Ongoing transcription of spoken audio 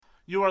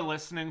You are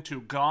listening to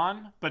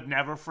Gone But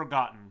Never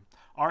Forgotten.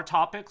 Our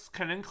topics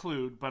can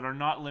include, but are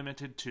not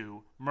limited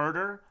to,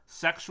 murder,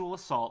 sexual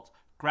assault,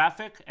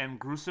 graphic and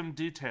gruesome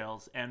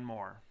details, and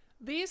more.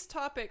 These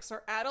topics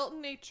are adult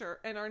in nature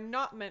and are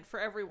not meant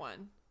for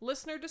everyone.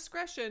 Listener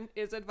discretion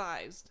is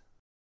advised.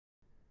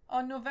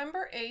 On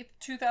November 8,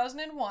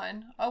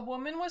 2001, a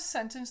woman was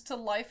sentenced to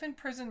life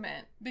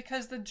imprisonment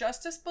because the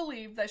justice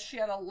believed that she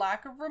had a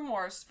lack of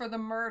remorse for the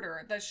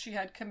murder that she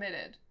had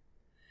committed.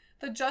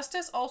 The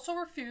justice also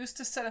refused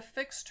to set a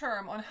fixed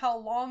term on how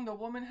long the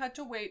woman had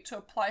to wait to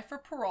apply for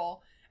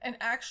parole and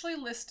actually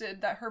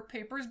listed that her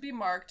papers be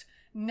marked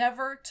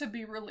never to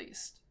be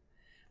released.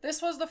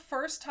 This was the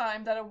first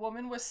time that a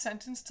woman was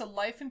sentenced to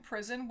life in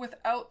prison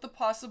without the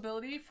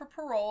possibility for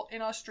parole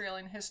in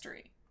Australian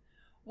history.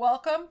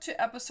 Welcome to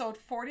episode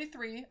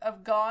 43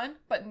 of Gone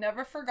But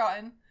Never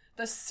Forgotten,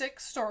 the sick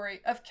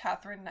story of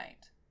Katherine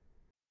Knight.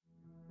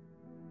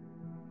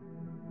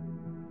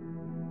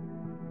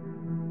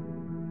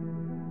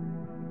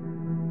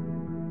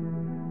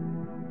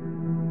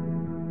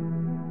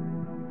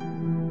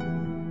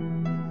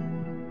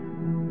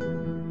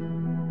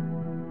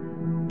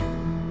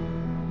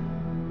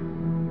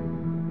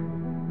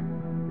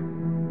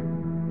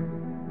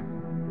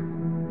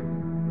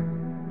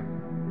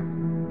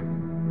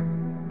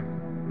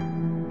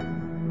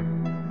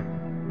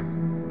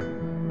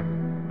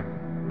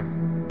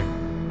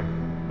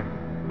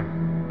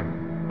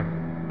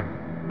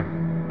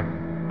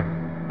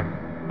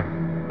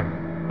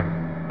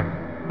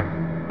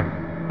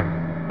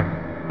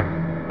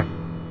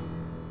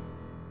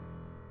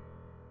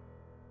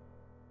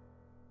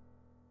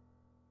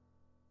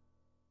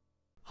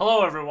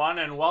 Hello everyone,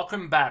 and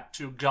welcome back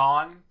to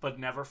Gone But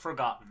Never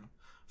Forgotten.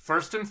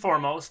 First and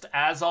foremost,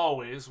 as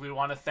always, we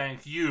want to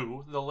thank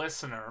you, the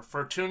listener,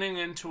 for tuning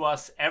in to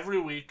us every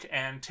week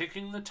and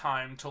taking the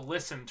time to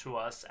listen to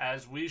us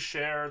as we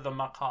share the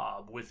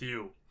macabre with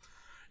you.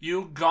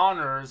 You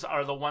goners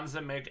are the ones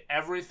that make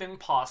everything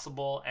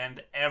possible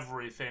and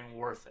everything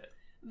worth it.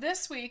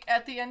 This week,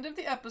 at the end of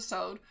the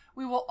episode,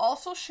 we will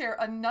also share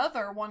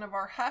another one of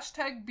our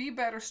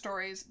 #BeBetter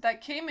stories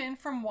that came in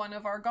from one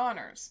of our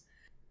goners.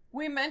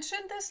 We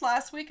mentioned this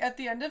last week at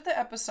the end of the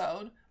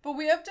episode, but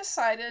we have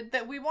decided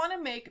that we want to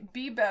make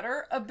Be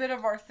Better a bit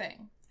of our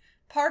thing.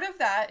 Part of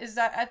that is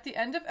that at the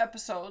end of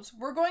episodes,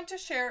 we're going to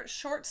share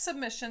short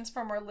submissions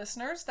from our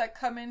listeners that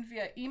come in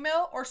via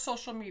email or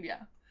social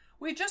media.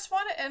 We just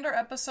want to end our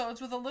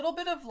episodes with a little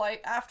bit of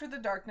light after the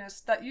darkness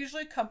that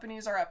usually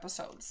accompanies our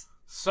episodes.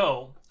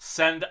 So,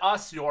 send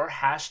us your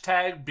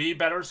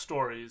 #BeBetter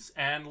stories,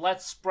 and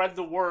let's spread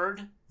the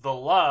word, the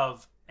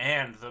love,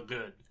 and the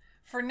good.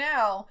 For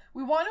now,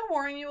 we want to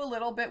warn you a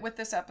little bit with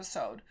this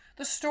episode.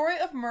 The story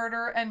of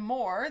murder and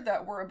more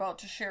that we're about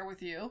to share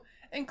with you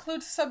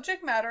includes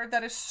subject matter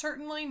that is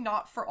certainly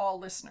not for all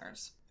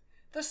listeners.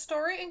 The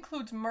story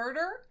includes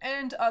murder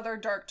and other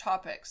dark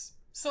topics.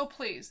 So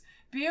please,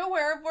 be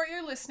aware of what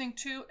you're listening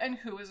to and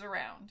who is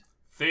around.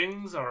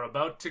 Things are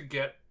about to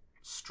get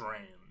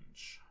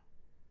strange.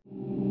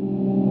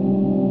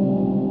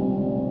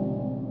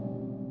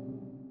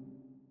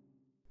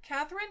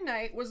 Katherine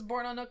Knight was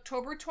born on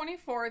October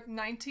 24,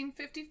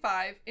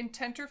 1955 in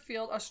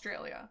Tenterfield,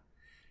 Australia.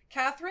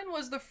 Katherine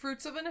was the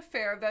fruits of an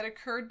affair that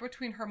occurred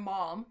between her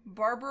mom,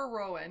 Barbara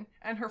Rowan,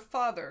 and her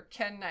father,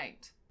 Ken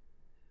Knight.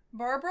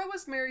 Barbara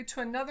was married to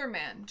another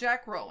man,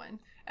 Jack Rowan,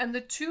 and the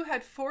two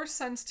had 4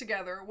 sons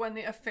together when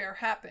the affair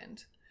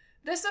happened.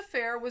 This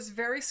affair was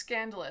very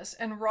scandalous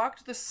and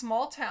rocked the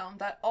small town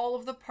that all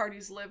of the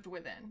parties lived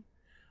within.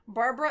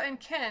 Barbara and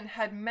Ken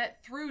had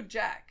met through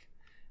Jack.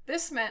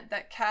 This meant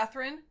that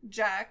Katherine,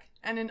 Jack,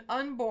 and an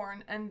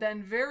unborn and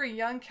then very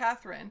young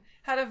Katherine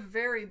had a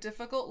very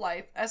difficult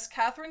life as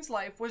Katherine's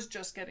life was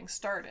just getting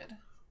started.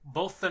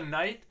 Both the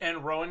Knight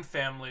and Rowan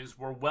families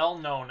were well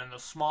known in the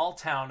small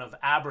town of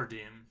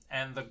Aberdeen,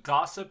 and the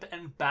gossip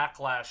and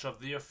backlash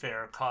of the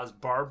affair caused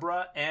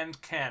Barbara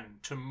and Ken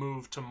to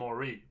move to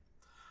Moree.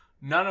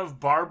 None of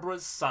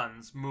Barbara's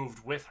sons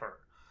moved with her,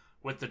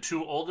 with the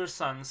 2 older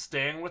sons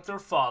staying with their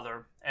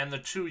father and the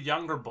 2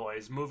 younger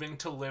boys moving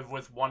to live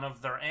with one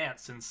of their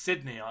aunts in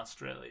Sydney,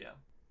 Australia.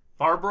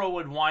 Barbara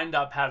would wind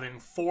up having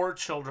 4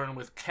 children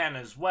with Ken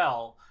as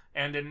well,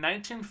 and in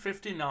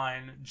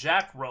 1959,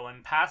 Jack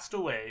Rowan passed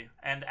away,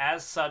 and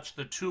as such,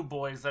 the 2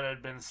 boys that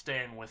had been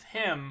staying with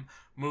him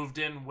moved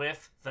in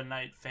with the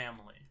Knight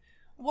family.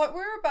 What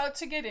we're about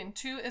to get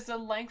into is a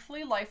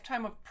lengthy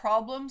lifetime of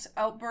problems,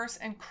 outbursts,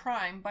 and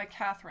crime by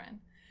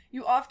Katherine.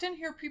 You often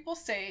hear people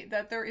say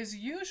that there is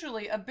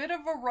usually a bit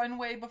of a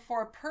runway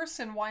before a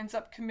person winds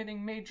up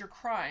committing major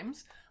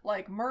crimes,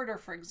 like murder,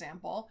 for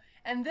example,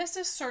 and this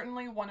is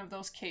certainly one of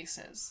those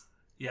cases.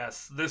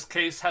 Yes, this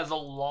case has a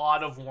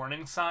lot of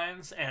warning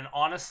signs and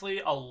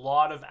honestly a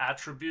lot of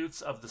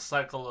attributes of the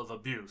cycle of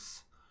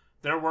abuse.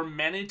 There were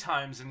many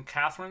times in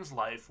Katherine's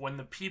life when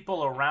the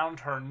people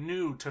around her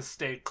knew to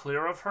stay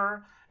clear of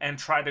her and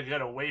try to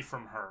get away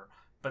from her,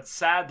 but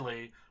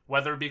sadly,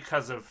 whether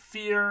because of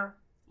fear,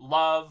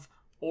 love,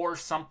 or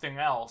something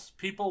else,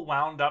 people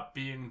wound up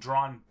being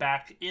drawn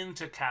back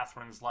into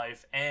Catherine's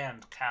life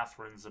and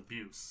Catherine's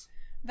abuse.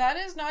 That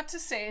is not to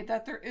say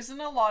that there isn't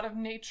a lot of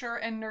nature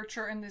and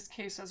nurture in this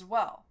case as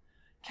well.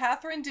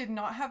 Catherine did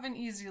not have an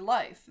easy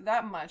life,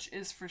 that much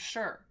is for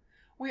sure.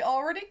 We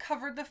already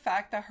covered the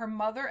fact that her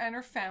mother and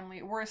her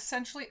family were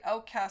essentially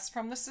outcasts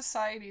from the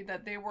society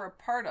that they were a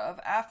part of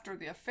after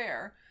the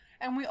affair,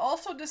 and we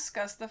also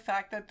discussed the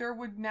fact that there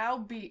would now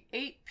be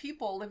 8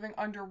 people living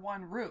under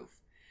one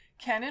roof.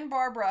 Ken and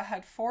Barbara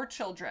had 4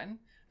 children,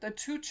 the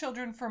 2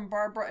 children from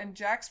Barbara and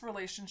Jack's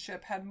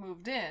relationship had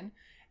moved in,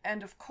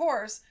 and of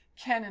course,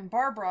 Ken and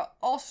Barbara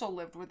also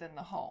lived within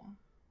the home.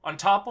 On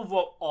top of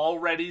what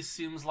already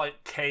seems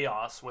like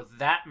chaos with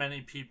that many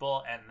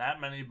people and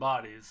that many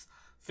bodies,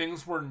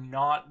 things were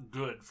not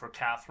good for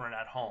Catherine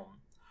at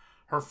home.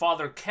 Her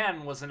father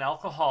Ken was an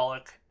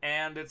alcoholic,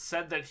 and it's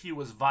said that he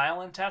was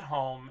violent at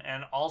home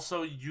and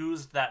also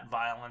used that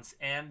violence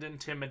and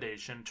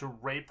intimidation to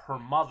rape her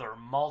mother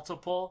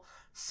multiple,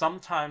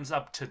 sometimes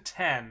up to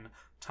 10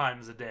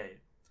 times a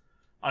day.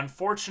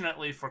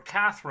 Unfortunately for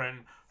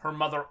Catherine, her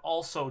mother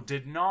also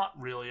did not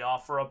really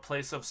offer a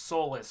place of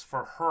solace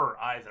for her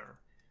either.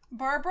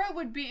 Barbara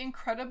would be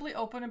incredibly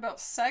open about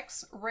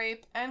sex,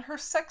 rape, and her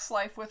sex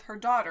life with her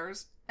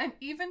daughters, and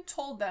even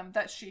told them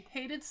that she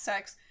hated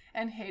sex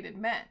and hated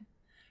men.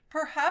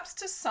 Perhaps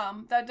to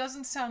some that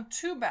doesn't sound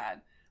too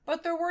bad,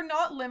 but there were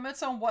not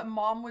limits on what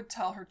mom would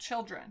tell her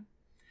children.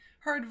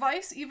 Her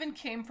advice even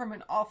came from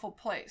an awful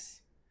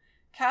place.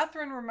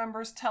 Catherine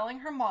remembers telling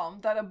her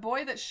mom that a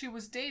boy that she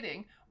was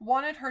dating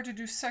wanted her to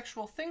do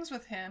sexual things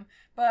with him,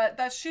 but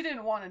that she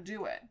didn't want to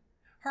do it.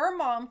 Her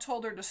mom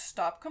told her to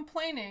stop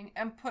complaining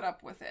and put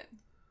up with it.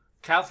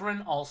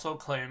 Catherine also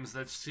claims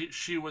that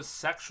she was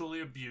sexually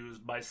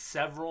abused by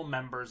several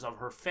members of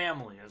her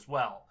family as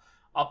well,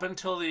 up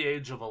until the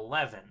age of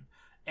 11,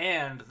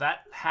 and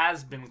that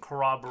has been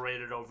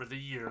corroborated over the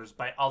years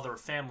by other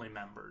family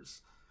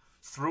members.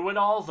 Through it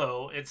all,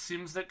 though, it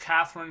seems that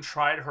Catherine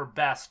tried her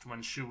best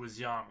when she was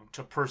young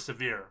to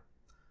persevere.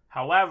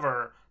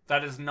 However,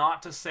 that is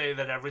not to say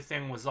that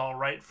everything was all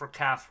right for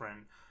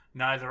Catherine,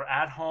 neither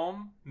at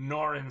home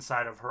nor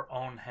inside of her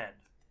own head.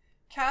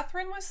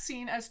 Catherine was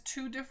seen as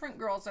 2 different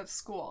girls at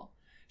school.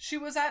 She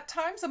was at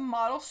times a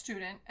model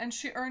student, and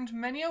she earned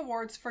many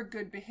awards for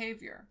good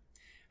behavior.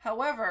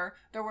 However,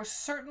 there was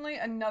certainly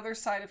another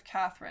side of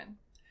Catherine.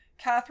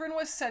 Catherine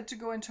was said to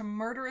go into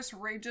murderous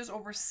rages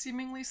over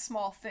seemingly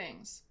small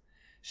things.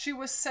 She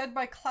was said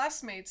by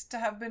classmates to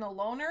have been a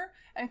loner,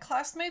 and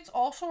classmates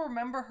also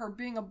remember her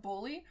being a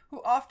bully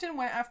who often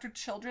went after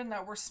children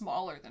that were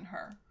smaller than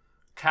her.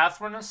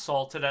 Catherine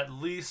assaulted at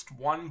least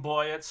one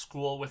boy at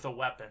school with a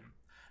weapon,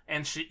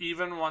 and she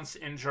even once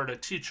injured a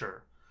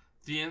teacher.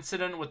 The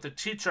incident with the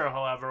teacher,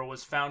 however,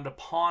 was found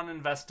upon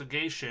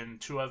investigation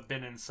to have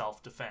been in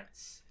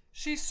self-defense.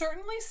 She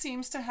certainly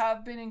seems to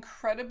have been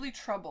incredibly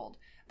troubled,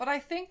 but I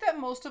think that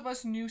most of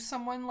us knew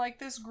someone like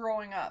this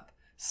growing up.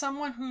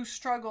 Someone who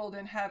struggled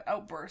and had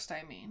outbursts,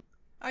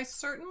 I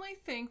certainly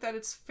think that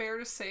it's fair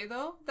to say,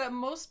 though, that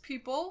most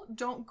people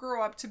don't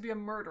grow up to be a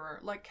murderer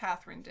like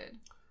Catherine did.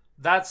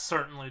 That's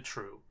certainly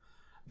true.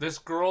 This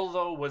girl,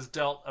 though, was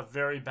dealt a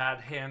very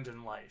bad hand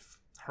in life.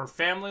 Her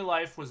family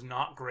life was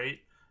not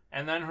great,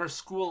 and then her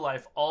school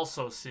life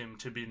also seemed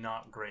to be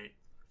not great.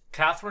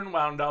 Catherine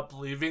wound up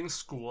leaving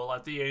school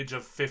at the age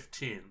of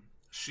 15.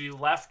 She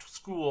left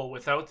school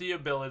without the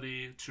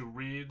ability to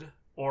read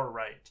or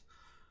write.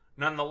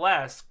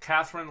 Nonetheless,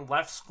 Catherine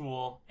left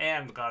school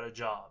and got a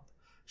job.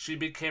 She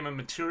became a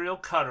material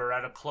cutter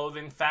at a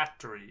clothing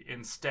factory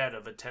instead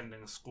of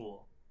attending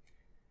school.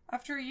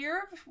 After a year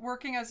of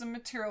working as a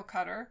material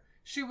cutter,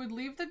 she would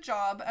leave the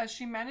job as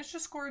she managed to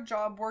score a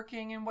job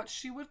working in what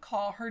she would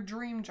call her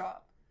dream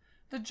job.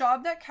 The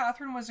job that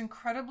Catherine was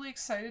incredibly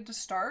excited to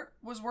start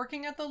was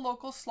working at the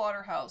local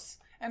slaughterhouse,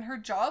 and her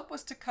job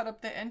was to cut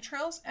up the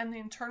entrails and the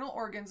internal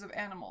organs of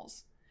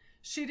animals.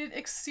 She did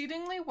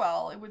exceedingly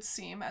well, it would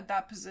seem, at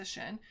that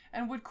position,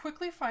 and would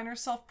quickly find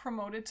herself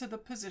promoted to the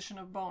position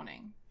of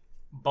boning.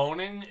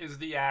 Boning is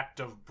the act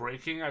of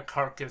breaking a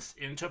carcass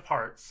into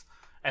parts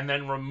and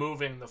then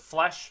removing the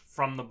flesh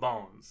from the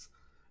bones.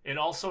 It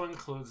also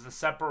includes the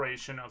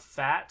separation of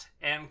fat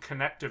and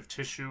connective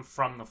tissue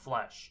from the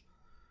flesh.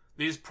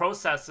 These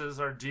processes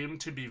are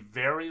deemed to be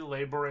very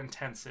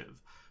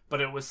labor-intensive,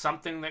 but it was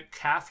something that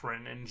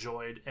Catherine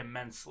enjoyed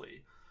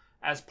immensely.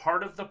 As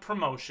part of the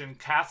promotion,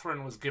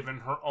 Catherine was given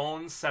her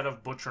own set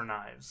of butcher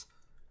knives.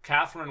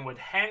 Catherine would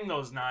hang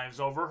those knives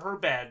over her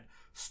bed,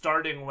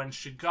 starting when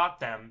she got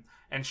them,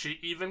 and she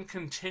even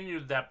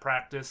continued that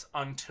practice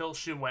until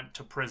she went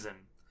to prison.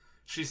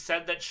 She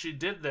said that she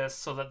did this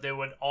so that they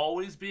would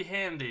always be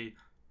handy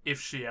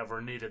if she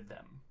ever needed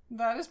them.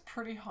 That is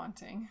pretty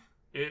haunting.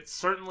 It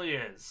certainly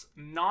is.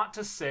 Not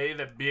to say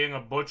that being a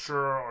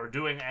butcher or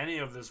doing any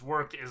of this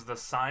work is the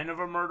sign of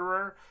a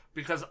murderer,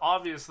 because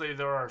obviously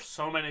there are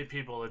so many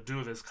people that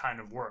do this kind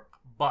of work.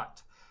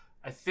 But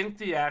I think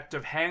the act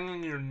of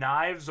hanging your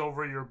knives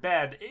over your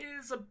bed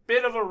is a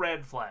bit of a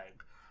red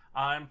flag.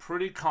 I'm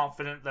pretty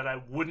confident that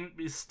I wouldn't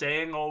be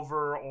staying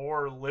over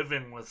or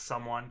living with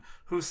someone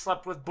who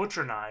slept with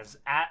butcher knives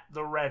at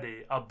the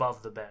ready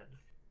above the bed.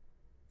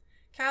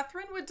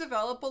 Catherine would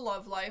develop a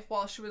love life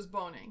while she was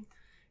boning.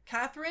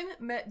 Catherine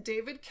met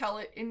David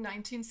Kellett in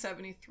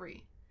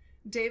 1973.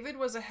 David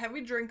was a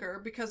heavy drinker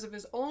because of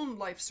his own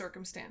life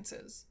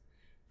circumstances.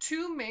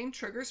 Two main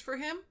triggers for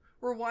him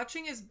were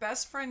watching his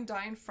best friend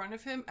die in front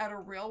of him at a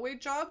railway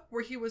job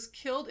where he was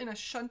killed in a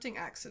shunting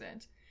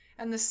accident,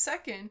 and the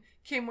second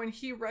came when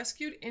he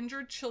rescued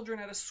injured children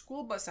at a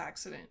school bus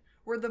accident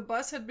where the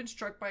bus had been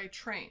struck by a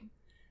train.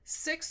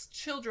 6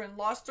 children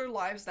lost their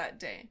lives that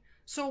day,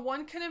 so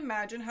one can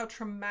imagine how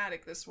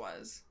traumatic this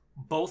was.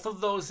 Both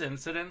of those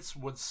incidents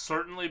would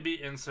certainly be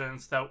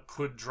incidents that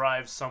could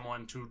drive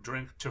someone to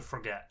drink to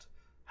forget.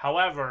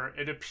 However,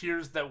 it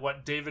appears that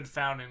what David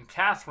found in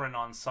Catherine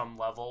on some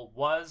level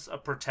was a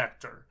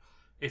protector.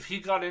 If he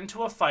got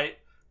into a fight,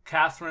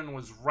 Catherine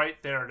was right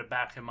there to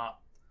back him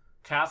up.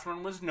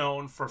 Catherine was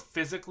known for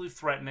physically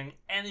threatening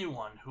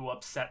anyone who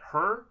upset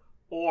her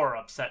or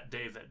upset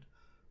David.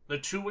 The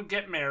two would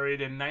get married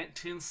in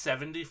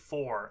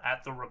 1974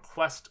 at the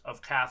request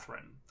of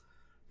Catherine.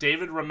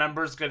 David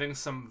remembers getting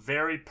some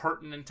very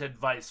pertinent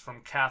advice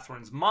from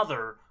Catherine's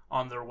mother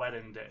on their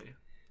wedding day.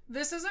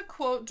 This is a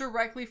quote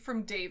directly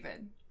from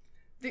David.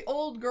 "The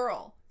old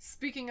girl,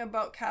 speaking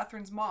about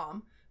Catherine's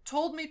mom,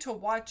 told me to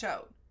watch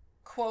out.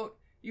 Quote,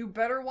 you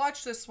better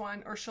watch this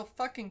one or she'll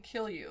fucking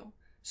kill you.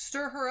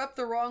 Stir her up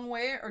the wrong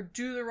way or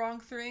do the wrong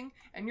thing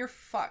and you're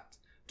fucked.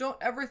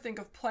 Don't ever think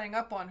of playing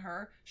up on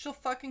her. She'll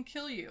fucking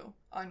kill you."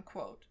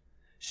 Unquote.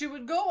 She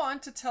would go on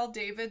to tell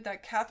David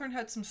that Catherine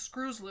had some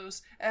screws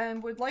loose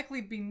and would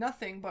likely be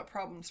nothing but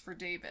problems for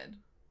David.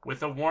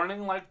 With a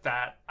warning like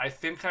that, I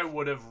think I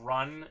would have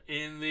run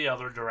in the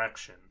other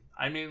direction.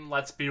 I mean,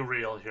 let's be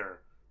real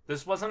here.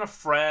 This wasn't a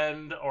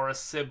friend or a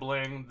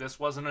sibling. This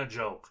wasn't a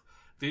joke.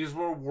 These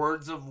were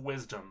words of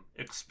wisdom,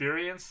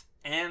 experience,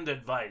 and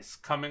advice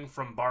coming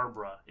from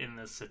Barbara in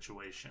this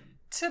situation.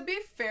 To be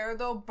fair,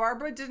 though,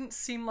 Barbara didn't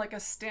seem like a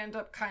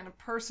stand-up kind of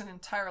person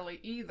entirely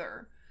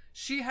either.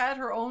 She had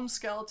her own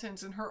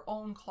skeletons in her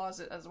own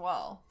closet as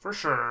well. For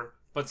sure,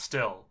 but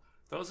still,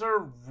 those are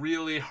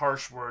really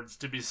harsh words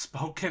to be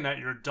spoken at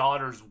your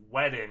daughter's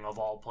wedding of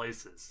all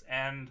places.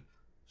 And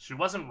she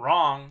wasn't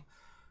wrong.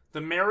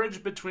 The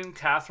marriage between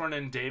Catherine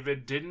and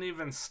David didn't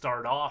even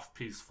start off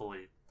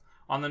peacefully.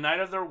 On the night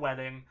of their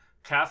wedding,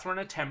 Catherine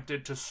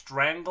attempted to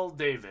strangle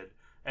David,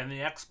 and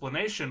the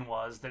explanation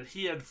was that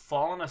he had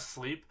fallen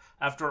asleep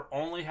after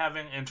only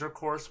having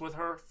intercourse with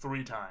her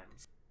 3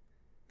 times.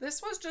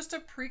 This was just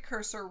a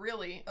precursor,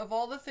 really, of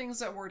all the things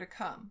that were to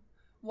come.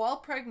 While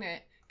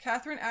pregnant,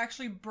 Catherine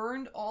actually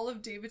burned all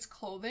of David's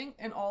clothing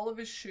and all of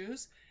his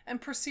shoes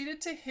and proceeded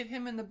to hit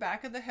him in the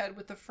back of the head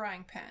with a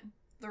frying pan.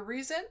 The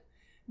reason?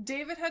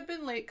 David had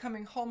been late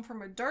coming home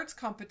from a darts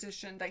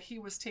competition that he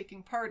was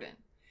taking part in.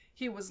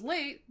 He was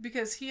late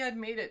because he had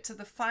made it to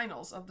the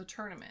finals of the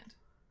tournament.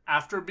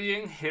 After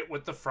being hit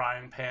with the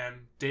frying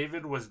pan,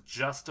 David was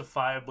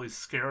justifiably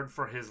scared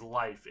for his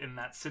life in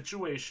that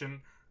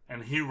situation,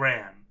 and he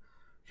ran.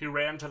 He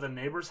ran to the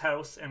neighbor's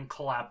house and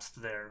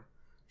collapsed there.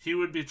 He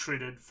would be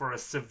treated for a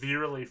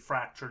severely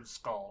fractured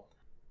skull.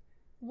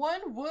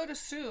 One would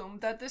assume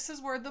that this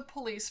is where the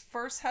police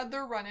first had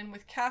their run-in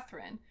with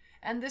Catherine,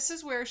 and this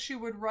is where she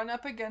would run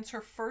up against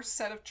her first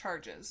set of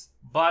charges.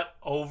 But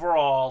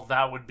overall,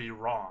 that would be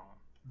wrong.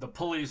 The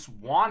police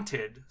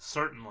wanted,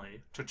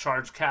 certainly, to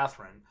charge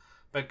Catherine,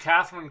 but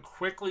Catherine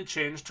quickly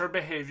changed her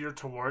behavior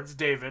towards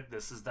David.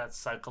 This is that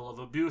cycle of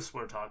abuse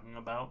we're talking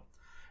about.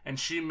 And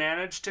she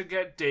managed to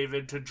get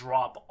David to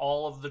drop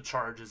all of the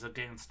charges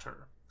against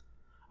her.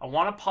 I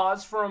want to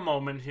pause for a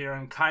moment here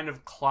and kind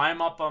of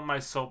climb up on my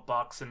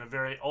soapbox in a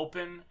very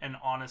open and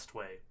honest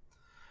way.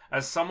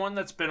 As someone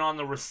that's been on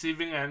the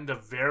receiving end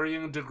of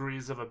varying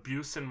degrees of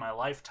abuse in my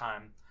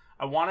lifetime,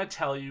 I want to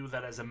tell you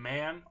that as a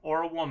man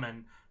or a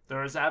woman,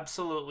 there is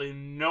absolutely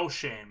no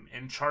shame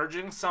in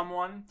charging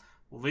someone,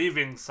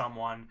 leaving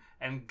someone,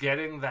 and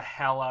getting the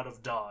hell out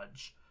of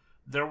Dodge.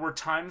 There were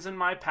times in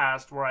my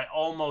past where I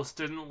almost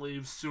didn't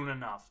leave soon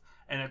enough,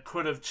 and it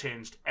could have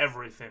changed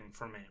everything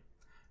for me.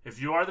 If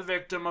you are the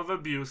victim of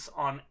abuse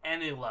on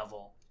any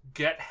level,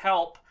 get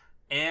help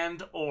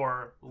and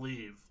or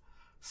leave.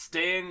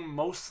 Staying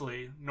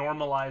mostly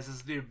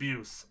normalizes the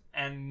abuse,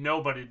 and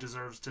nobody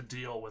deserves to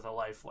deal with a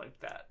life like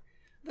that.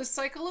 The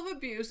cycle of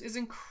abuse is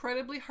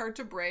incredibly hard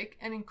to break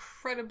and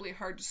incredibly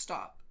hard to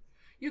stop.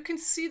 You can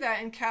see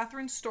that in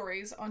Catherine's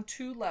stories on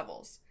 2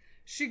 levels.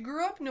 She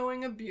grew up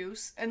knowing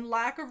abuse and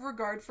lack of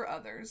regard for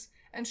others,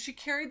 and she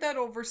carried that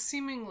over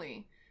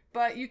seemingly.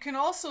 But you can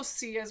also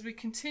see as we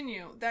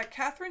continue that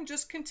Catherine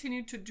just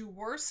continued to do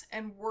worse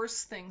and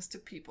worse things to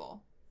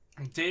people.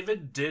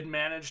 David did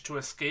manage to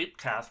escape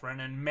Catherine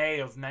in May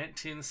of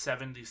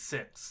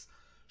 1976,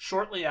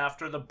 shortly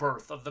after the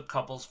birth of the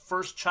couple's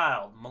first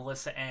child,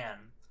 Melissa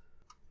Ann.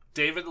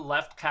 David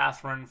left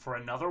Catherine for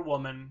another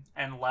woman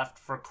and left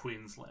for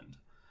Queensland.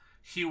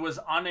 He was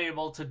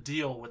unable to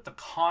deal with the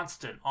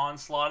constant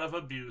onslaught of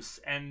abuse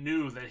and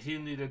knew that he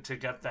needed to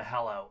get the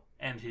hell out,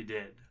 and he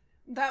did.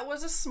 That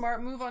was a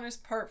smart move on his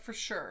part for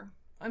sure.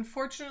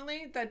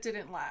 Unfortunately, that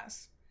didn't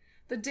last.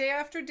 The day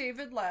after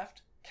David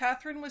left,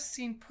 Catherine was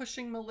seen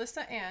pushing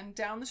Melissa Ann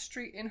down the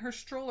street in her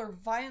stroller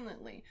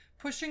violently,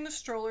 pushing the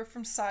stroller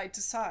from side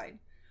to side.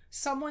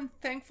 Someone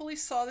thankfully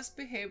saw this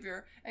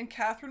behavior, and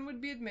Catherine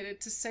would be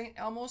admitted to St.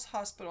 Elmo's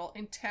Hospital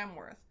in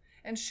Tamworth,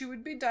 and she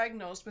would be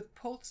diagnosed with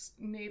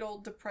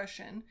postnatal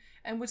depression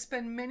and would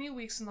spend many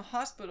weeks in the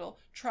hospital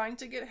trying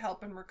to get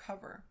help and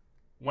recover.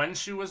 When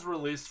she was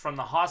released from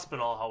the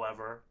hospital,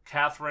 however,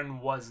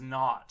 Catherine was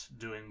not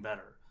doing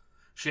better.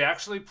 She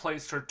actually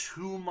placed her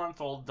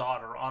 2-month-old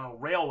daughter on a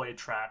railway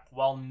track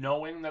while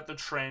knowing that the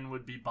train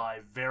would be by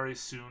very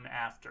soon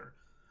after.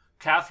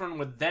 Catherine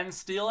would then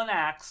steal an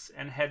axe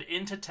and head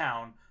into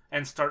town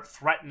and start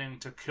threatening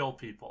to kill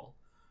people.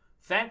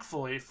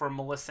 Thankfully for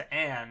Melissa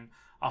Ann,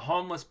 a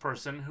homeless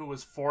person who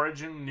was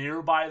foraging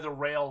nearby the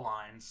rail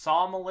line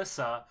saw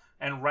Melissa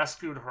and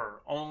rescued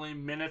her only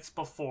minutes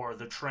before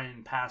the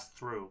train passed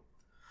through.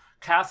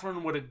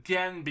 Catherine would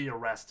again be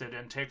arrested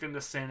and taken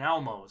to St.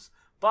 Elmo's,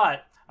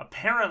 but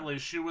apparently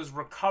she was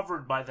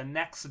recovered by the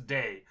next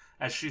day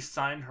as she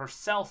signed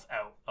herself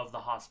out of the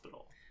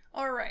hospital.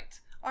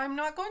 Alright, I'm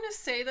not going to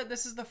say that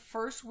this is the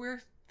first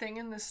weird thing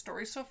in this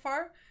story so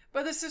far,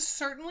 but this is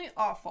certainly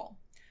awful.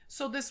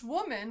 So this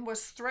woman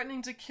was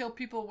threatening to kill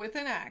people with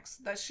an axe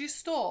that she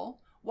stole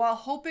while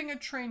hoping a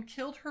train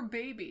killed her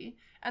baby,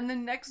 and the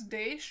next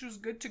day she was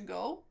good to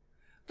go?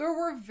 There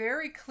were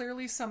very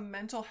clearly some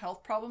mental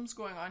health problems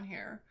going on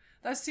here.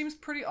 That seems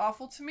pretty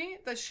awful to me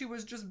that she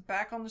was just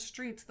back on the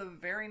streets the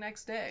very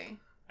next day.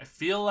 I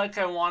feel like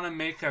I want to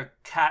make a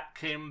cat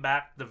came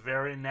back the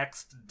very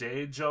next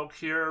day joke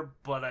here,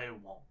 but I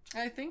won't.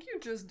 I think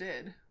you just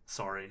did.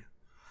 Sorry.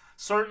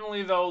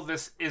 Certainly, though,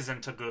 this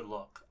isn't a good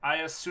look. I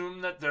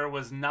assume that there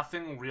was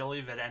nothing really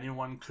that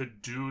anyone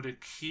could do to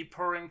keep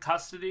her in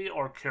custody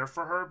or care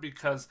for her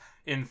because,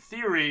 in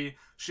theory,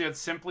 she had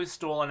simply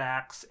stolen an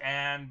axe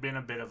and been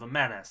a bit of a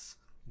menace.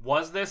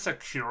 Was this a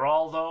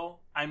cure-all, though?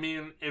 I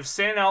mean, if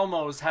St.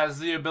 Elmo's has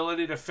the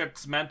ability to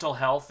fix mental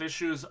health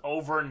issues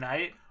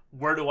overnight,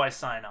 where do I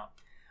sign up?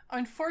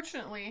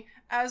 Unfortunately,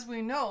 as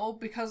we know,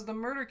 because the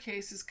murder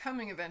case is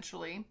coming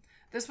eventually,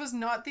 this was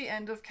not the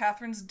end of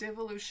Catherine's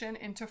devolution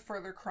into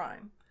further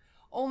crime.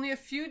 Only a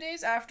few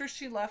days after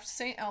she left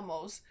St.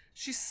 Elmo's,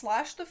 she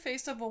slashed the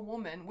face of a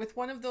woman with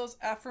one of those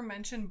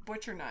aforementioned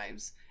butcher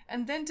knives,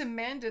 and then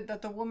demanded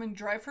that the woman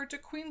drive her to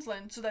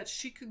Queensland so that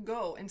she could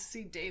go and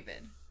see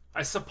David.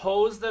 I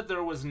suppose that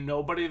there was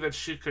nobody that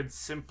she could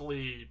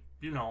simply,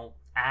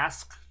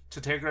 ask to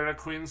take her to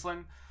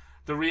Queensland.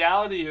 The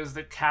reality is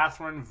that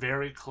Catherine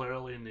very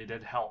clearly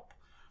needed help.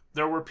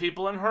 There were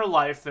people in her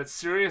life that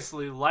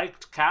seriously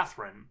liked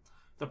Catherine.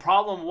 The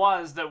problem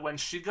was that when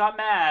she got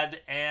mad,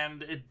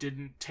 and it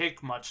didn't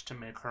take much to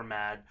make her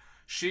mad,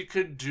 she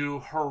could do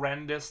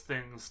horrendous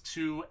things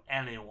to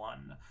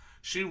anyone.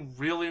 She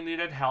really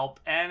needed help,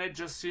 and it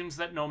just seems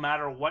that no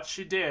matter what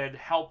she did,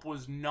 help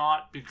was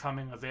not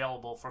becoming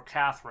available for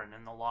Catherine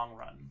in the long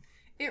run.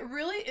 It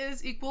really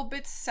is equal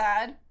bits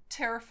sad,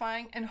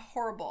 terrifying, and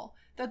horrible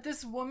that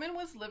this woman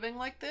was living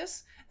like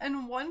this,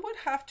 and one would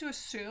have to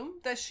assume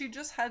that she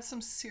just had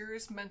some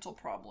serious mental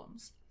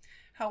problems.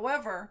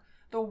 However,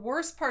 the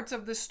worst parts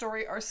of this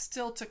story are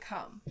still to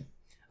come.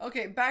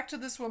 Okay, back to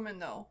this woman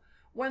though.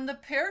 When the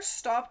pair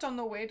stopped on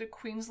the way to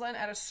Queensland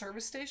at a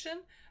service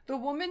station, the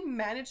woman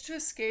managed to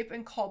escape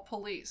and call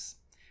police.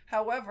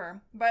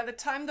 However, by the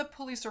time the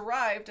police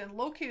arrived and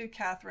located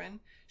Catherine,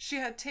 she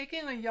had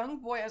taken a young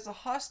boy as a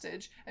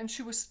hostage and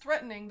she was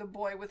threatening the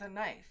boy with a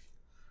knife.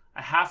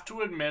 I have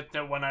to admit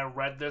that when I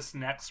read this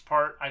next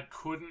part, I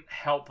couldn't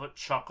help but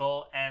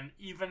chuckle and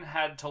even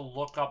had to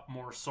look up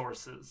more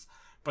sources.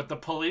 But the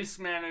police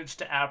managed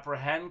to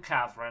apprehend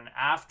Catherine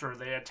after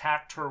they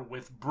attacked her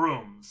with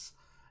brooms,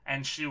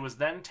 and she was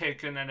then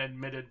taken and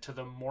admitted to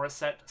the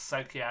Morisset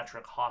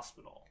Psychiatric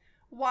Hospital.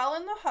 While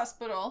in the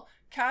hospital,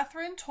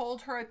 Catherine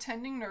told her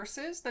attending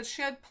nurses that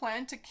she had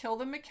planned to kill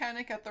the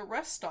mechanic at the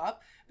rest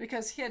stop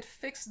because he had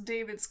fixed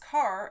David's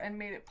car and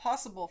made it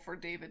possible for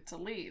David to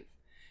leave.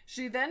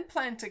 She then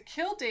planned to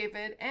kill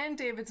David and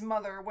David's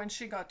mother when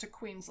she got to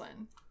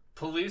Queensland.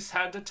 Police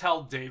had to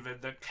tell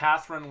David that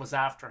Catherine was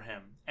after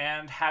him,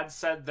 and had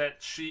said that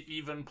she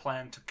even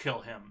planned to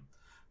kill him.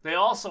 They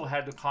also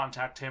had to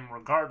contact him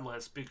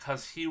regardless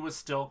because he was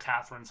still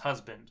Catherine's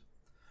husband.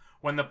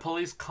 When the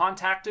police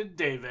contacted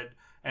David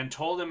and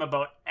told him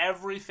about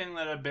everything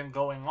that had been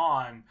going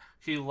on,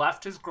 he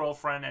left his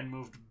girlfriend and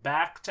moved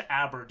back to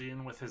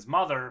Aberdeen with his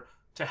mother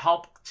to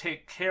help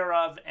take care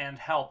of and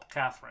help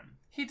Catherine.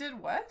 He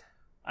did what?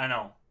 I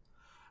know.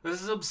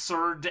 This is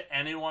absurd to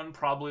anyone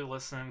probably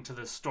listening to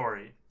this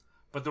story,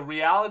 but the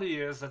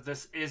reality is that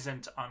this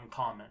isn't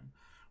uncommon.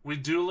 We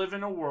do live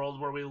in a world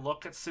where we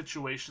look at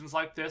situations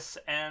like this,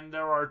 and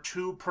there are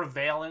two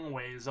prevailing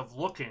ways of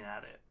looking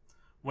at it.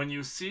 When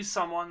you see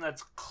someone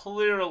that's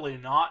clearly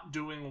not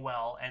doing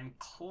well and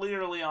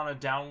clearly on a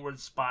downward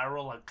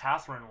spiral like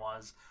Catherine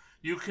was,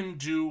 you can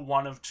do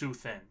one of two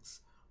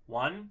things.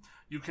 One,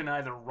 you can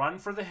either run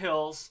for the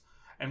hills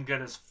and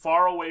get as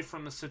far away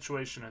from the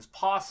situation as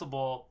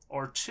possible,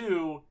 or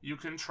two, you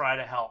can try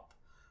to help.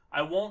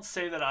 I won't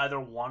say that either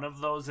one of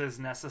those is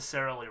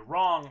necessarily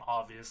wrong,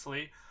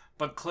 obviously,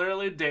 but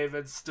clearly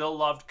David still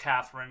loved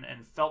Catherine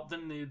and felt the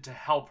need to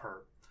help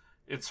her.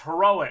 It's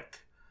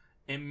heroic.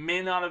 It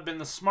may not have been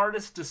the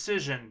smartest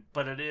decision,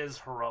 but it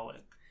is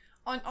heroic.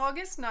 On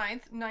August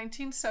 9th,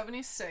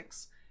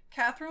 1976,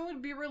 Catherine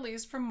would be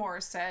released from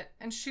Morisset,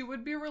 and she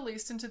would be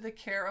released into the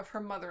care of her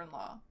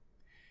mother-in-law.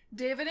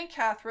 David and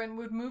Catherine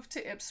would move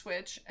to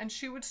Ipswich, and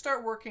she would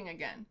start working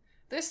again,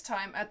 this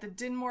time at the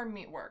Dinmore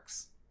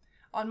Meatworks.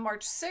 On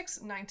March 6,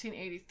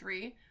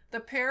 1983, the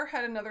pair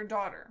had another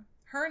daughter.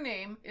 Her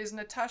name is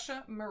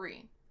Natasha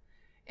Marie.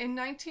 In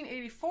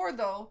 1984,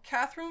 though,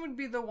 Catherine would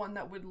be the one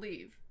that would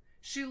leave.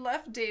 She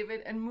left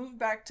David and moved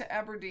back to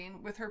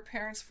Aberdeen with her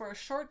parents for a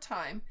short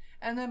time,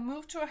 and then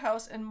moved to a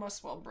house in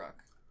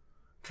Muswellbrook.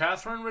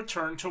 Catherine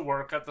returned to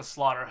work at the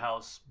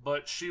slaughterhouse,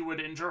 but she would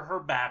injure her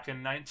back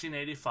in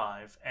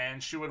 1985,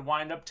 and she would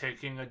wind up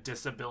taking a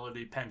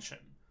disability pension.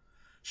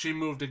 She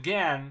moved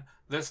again,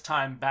 this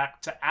time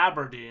back to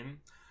Aberdeen.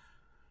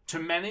 To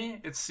many,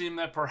 it seemed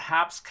that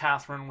perhaps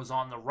Catherine was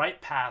on the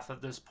right path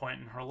at this point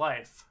in her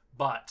life.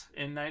 But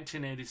in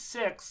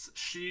 1986,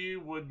 she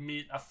would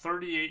meet a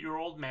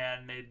 38-year-old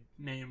man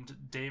named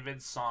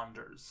David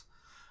Saunders.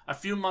 A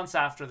few months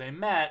after they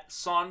met,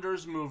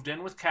 Saunders moved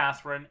in with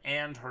Catherine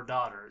and her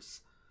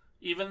daughters.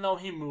 Even though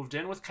he moved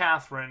in with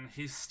Catherine,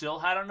 he still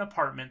had an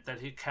apartment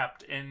that he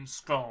kept in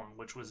Scone,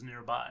 which was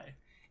nearby.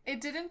 It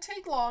didn't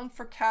take long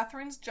for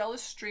Catherine's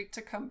jealous streak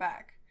to come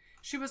back.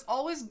 She was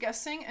always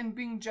guessing and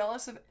being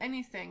jealous of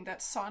anything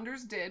that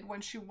Saunders did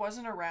when she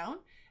wasn't around,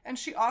 and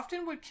she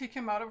often would kick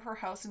him out of her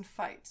house in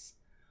fights.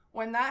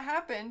 When that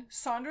happened,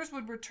 Saunders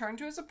would return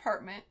to his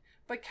apartment,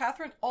 but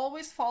Catherine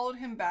always followed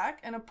him back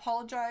and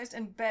apologized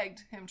and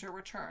begged him to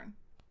return.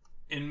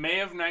 In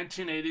May of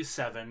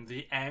 1987,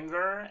 the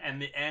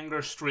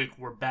anger streak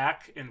were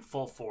back in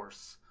full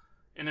force.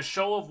 In a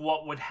show of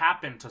what would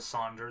happen to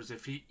Saunders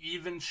if he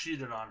even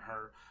cheated on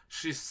her,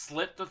 she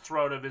slit the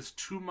throat of his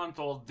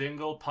 2-month-old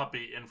dingo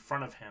puppy in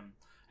front of him,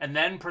 and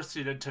then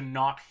proceeded to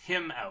knock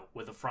him out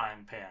with a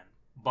frying pan.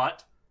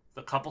 But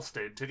the couple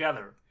stayed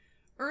together.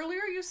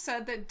 Earlier you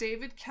said that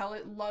David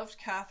Kellett loved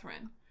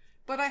Catherine,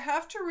 but I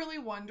have to really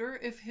wonder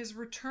if his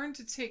return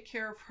to take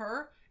care of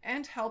her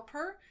and help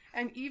her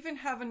and even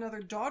have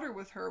another daughter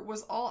with her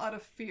was all out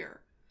of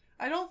fear.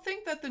 I don't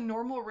think that the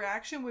normal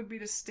reaction would be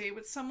to stay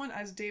with someone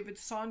as David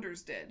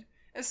Saunders did,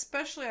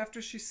 especially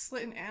after she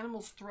slit an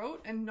animal's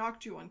throat and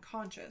knocked you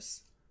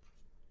unconscious.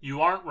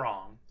 You aren't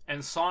wrong,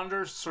 and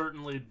Saunders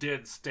certainly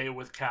did stay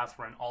with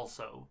Catherine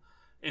also.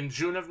 In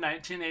June of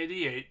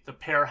 1988, the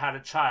pair had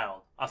a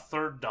child, a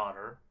third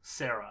daughter,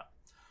 Sarah.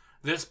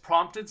 This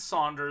prompted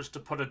Saunders to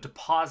put a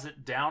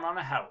deposit down on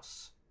a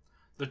house.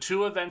 The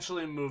two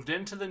eventually moved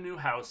into the new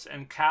house,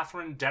 and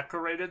Catherine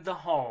decorated the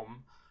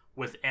home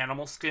with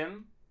animal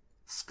skin,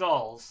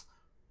 skulls,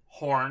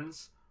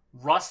 horns,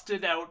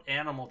 rusted out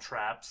animal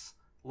traps,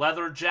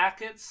 leather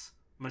jackets,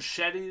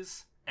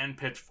 machetes, and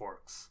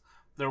pitchforks.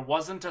 There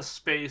wasn't a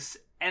space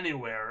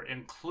anywhere,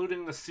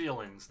 including the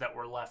ceilings, that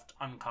were left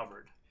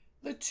uncovered.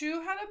 The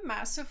two had a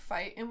massive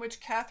fight in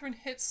which Catherine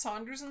hit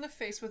Saunders in the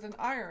face with an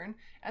iron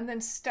and then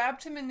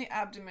stabbed him in the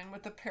abdomen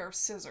with a pair of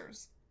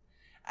scissors.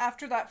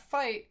 After that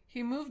fight,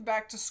 he moved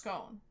back to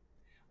Scone.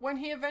 When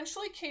he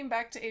eventually came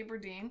back to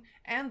Aberdeen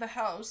and the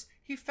house,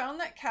 he found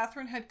that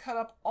Catherine had cut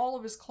up all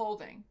of his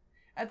clothing.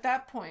 At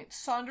that point,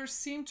 Saunders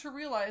seemed to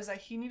realize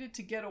that he needed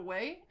to get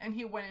away, and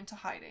he went into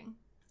hiding.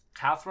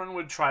 Catherine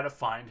would try to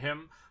find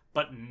him,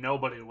 but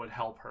nobody would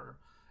help her.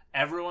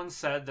 Everyone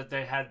said that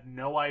they had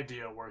no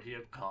idea where he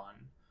had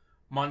gone.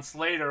 Months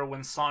later,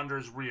 when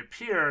Saunders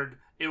reappeared,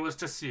 it was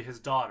to see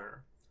his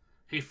daughter.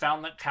 He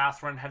found that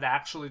Catherine had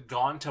actually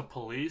gone to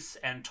police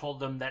and told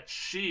them that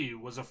she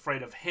was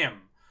afraid of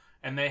him,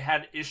 and they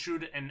had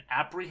issued an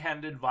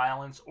apprehended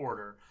violence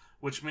order,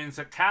 which means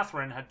that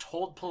Catherine had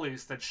told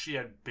police that she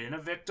had been a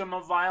victim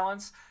of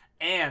violence,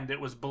 and it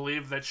was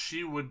believed that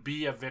she would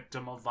be a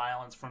victim of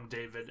violence from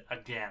David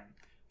again.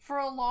 For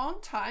a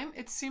long time,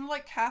 it seemed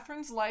like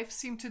Catherine's life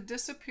seemed to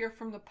disappear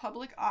from the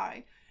public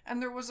eye,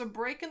 and there was a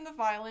break in the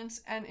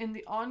violence and in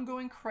the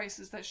ongoing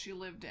crisis that she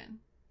lived in.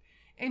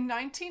 In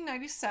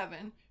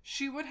 1997,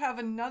 she would have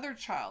another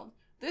child,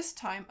 this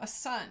time a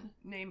son,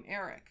 named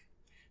Eric.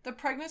 The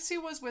pregnancy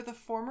was with a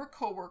former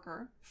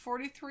co-worker,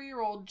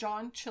 43-year-old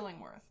John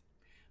Chillingworth.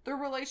 Their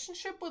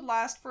relationship would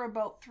last for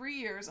about 3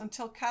 years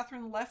until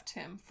Catherine left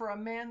him for a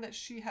man that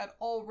she had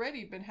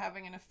already been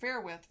having an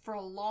affair with for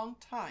a long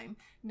time,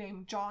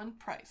 named John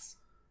Price.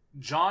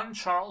 John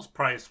Charles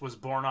Price was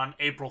born on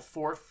April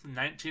 4th,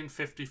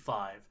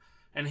 1955,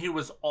 and he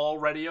was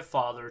already a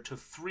father to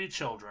 3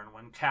 children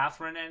when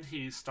Catherine and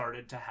he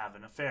started to have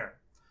an affair.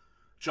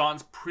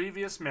 John's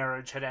previous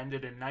marriage had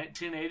ended in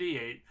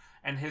 1988,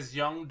 and his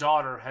young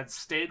daughter had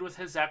stayed with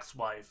his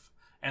ex-wife,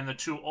 and the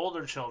 2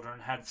 older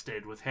children had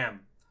stayed with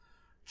him.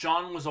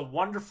 John was a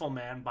wonderful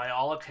man by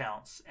all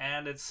accounts,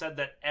 and it's said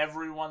that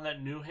everyone that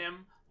knew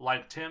him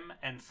liked him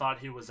and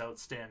thought he was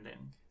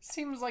outstanding.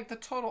 Seems like the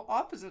total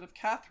opposite of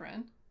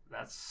Catherine.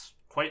 That's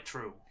quite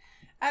true.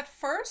 At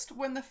first,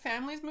 when the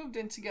families moved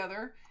in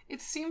together,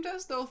 it seemed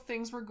as though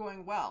things were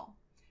going well.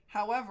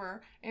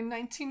 However, in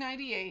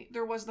 1998,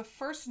 there was the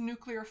first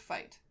nuclear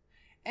fight.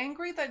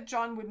 Angry that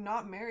John would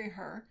not marry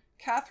her,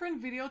 Catherine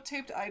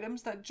videotaped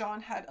items that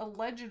John had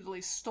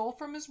allegedly stole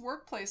from his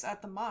workplace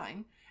at the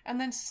mine and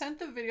then sent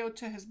the video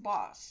to his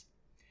boss.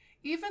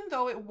 Even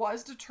though it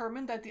was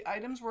determined that the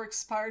items were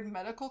expired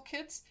medical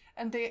kits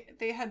and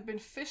they had been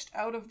fished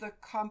out of the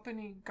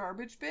company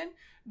garbage bin,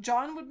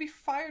 John would be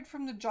fired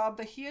from the job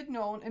that he had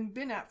known and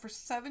been at for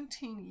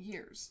 17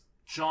 years.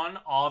 John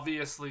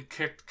obviously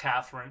kicked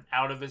Catherine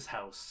out of his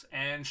house,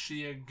 and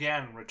she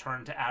again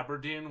returned to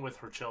Aberdeen with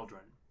her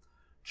children.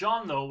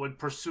 John, though, would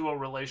pursue a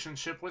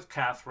relationship with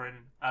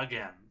Catherine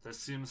again. This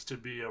seems to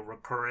be a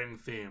recurring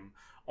theme,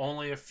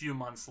 only a few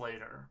months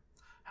later.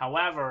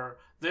 However,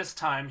 this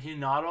time he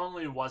not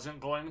only wasn't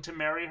going to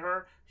marry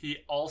her, he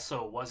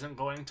also wasn't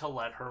going to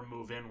let her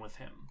move in with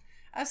him.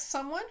 As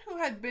someone who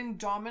had been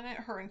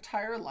dominant her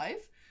entire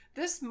life,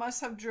 this must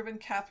have driven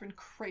Catherine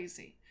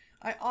crazy.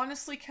 I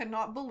honestly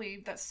cannot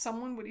believe that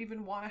someone would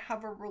even want to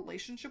have a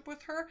relationship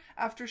with her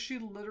after she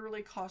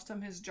literally cost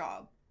him his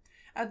job.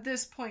 At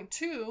this point,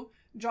 too,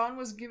 John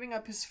was giving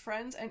up his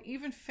friends and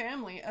even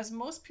family, as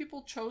most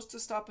people chose to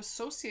stop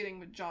associating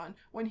with John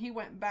when he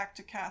went back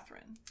to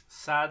Catherine.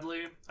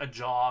 Sadly, a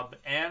job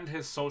and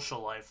his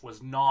social life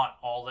was not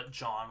all that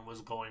John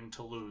was going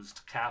to lose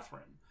to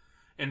Catherine.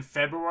 In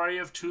February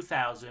of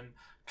 2000,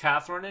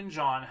 Catherine and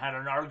John had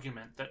an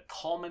argument that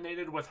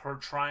culminated with her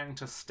trying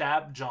to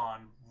stab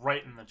John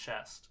right in the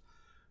chest.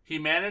 He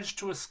managed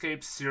to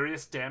escape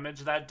serious damage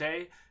that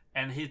day,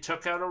 and he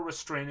took out a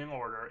restraining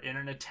order in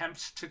an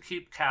attempt to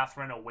keep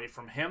Catherine away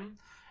from him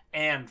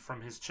and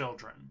from his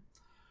children.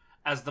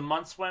 As the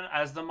month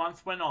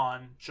went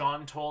on,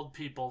 John told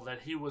people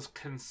that he was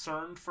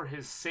concerned for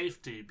his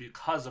safety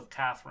because of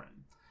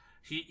Catherine.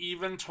 He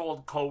even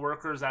told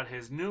coworkers at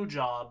his new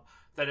job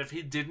that if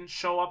he didn't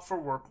show up for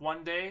work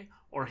one day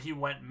or he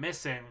went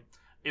missing,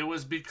 it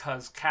was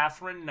because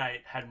Catherine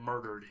Knight had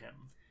murdered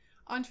him.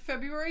 On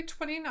February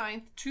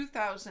 29,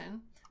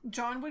 2000,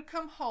 John would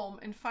come home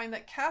and find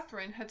that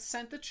Catherine had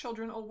sent the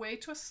children away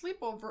to a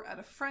sleepover at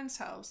a friend's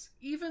house,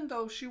 even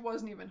though she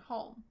wasn't even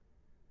home.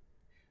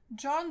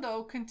 John,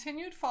 though,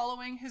 continued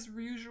following his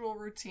usual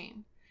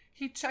routine.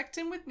 He checked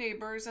in with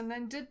neighbors and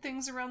then did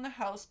things around the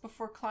house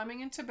before climbing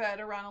into bed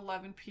around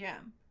 11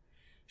 p.m.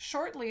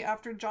 Shortly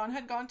after John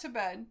had gone to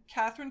bed,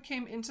 Catherine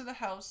came into the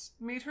house,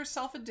 made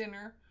herself a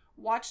dinner,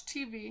 watched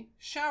TV,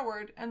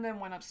 showered, and then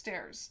went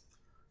upstairs.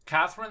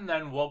 Catherine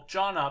then woke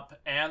John up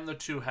and the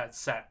two had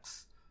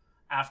sex.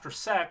 After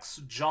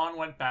sex, John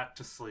went back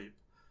to sleep.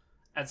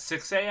 At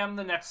 6 a.m.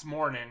 the next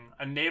morning,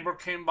 a neighbor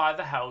came by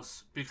the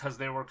house because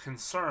they were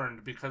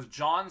concerned because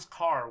John's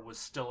car was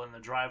still in the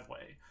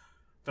driveway.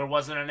 There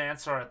wasn't an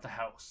answer at the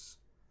house.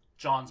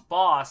 John's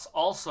boss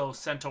also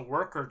sent a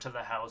worker to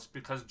the house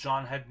because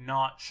John had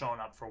not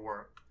shown up for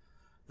work.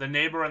 The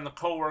neighbor and the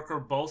coworker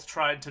both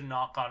tried to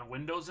knock on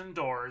windows and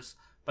doors,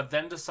 but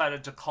then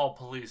decided to call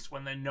police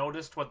when they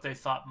noticed what they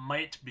thought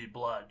might be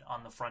blood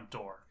on the front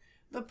door.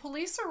 The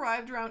police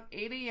arrived around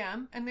 8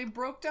 a.m. and they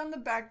broke down the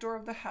back door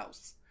of the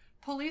house.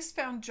 Police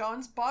found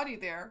John's body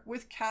there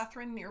with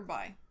Catherine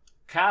nearby.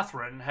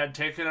 Catherine had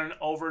taken an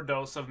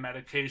overdose of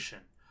medication.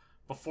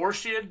 Before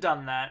she had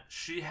done that,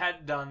 she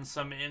had done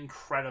some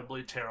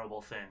incredibly terrible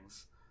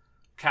things.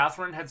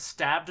 Catherine had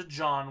stabbed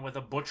John with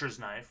a butcher's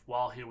knife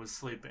while he was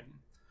sleeping.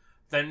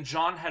 Then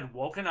John had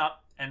woken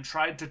up and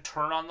tried to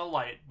turn on the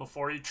light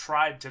before he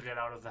tried to get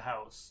out of the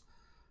house.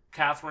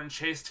 Catherine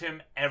chased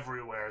him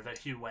everywhere that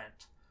he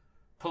went.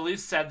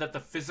 Police said that the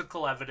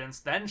physical evidence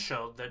then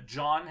showed that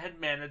John had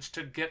managed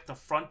to get the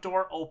front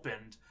door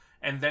opened,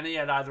 and then he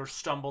had either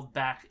stumbled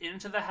back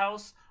into the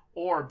house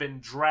or been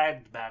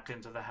dragged back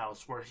into the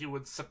house where he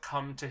would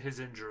succumb to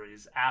his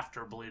injuries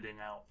after bleeding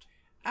out.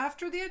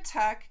 After the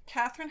attack,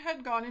 Catherine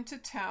had gone into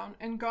town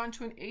and gone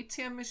to an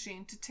ATM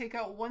machine to take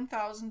out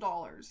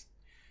 $1,000.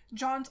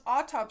 John's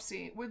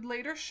autopsy would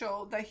later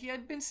show that he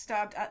had been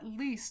stabbed at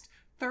least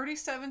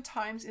 37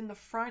 times in the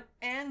front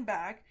and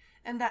back,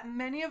 and that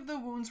many of the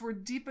wounds were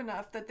deep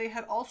enough that they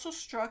had also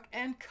struck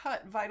and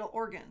cut vital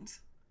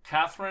organs.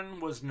 Catherine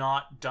was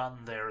not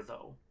done there,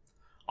 though.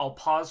 I'll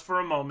pause for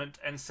a moment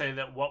and say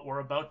that what we're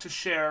about to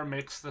share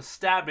makes the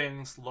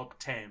stabbings look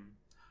tame.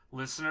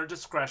 Listener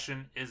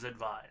discretion is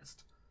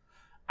advised.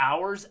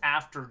 Hours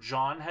after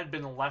John had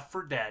been left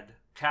for dead,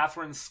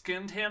 Catherine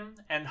skinned him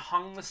and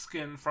hung the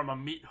skin from a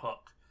meat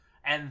hook,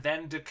 and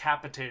then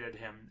decapitated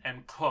him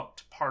and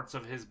cooked parts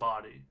of his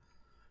body.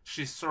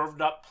 She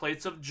served up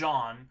plates of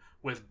John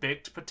with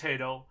baked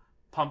potato,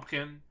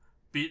 pumpkin,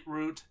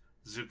 beetroot,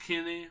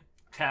 zucchini,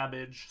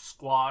 cabbage,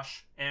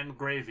 squash, and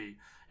gravy,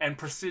 and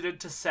proceeded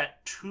to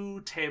set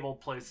 2 table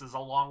places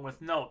along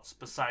with notes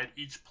beside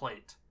each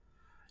plate.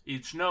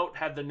 Each note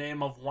had the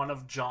name of one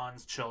of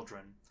John's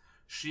children.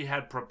 she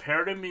had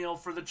prepared a meal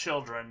for the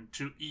children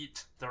to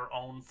eat their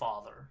own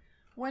father.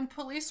 When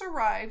police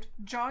arrived,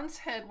 John's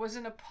head was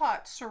in a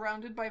pot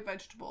surrounded by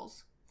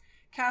vegetables.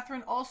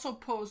 Catherine also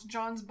posed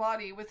John's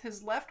body with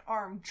his left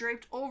arm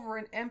draped over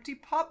an empty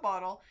pop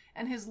bottle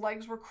and his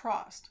legs were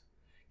crossed.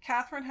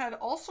 Catherine had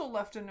also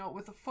left a note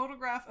with a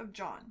photograph of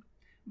John.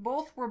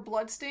 Both were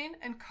bloodstained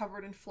and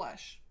covered in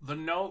flesh. The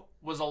note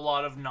was a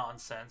lot of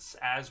nonsense,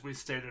 as we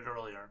stated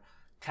earlier.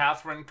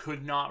 Catherine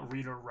could not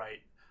read or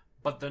write,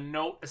 but the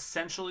note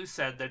essentially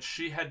said that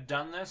she had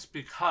done this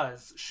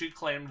because she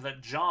claimed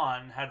that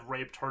John had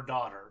raped her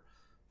daughter.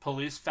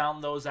 Police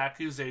found those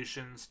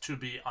accusations to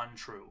be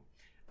untrue.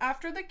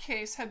 After the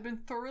case had been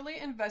thoroughly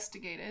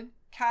investigated,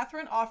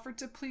 Catherine offered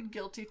to plead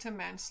guilty to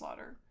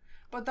manslaughter,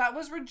 but that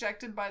was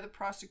rejected by the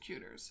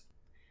prosecutors.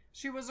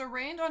 She was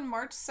arraigned on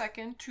March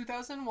 2,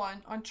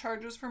 2001 on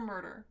charges for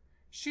murder.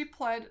 She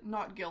pled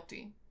not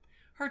guilty.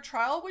 Her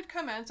trial would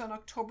commence on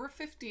October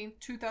 15,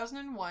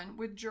 2001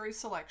 with jury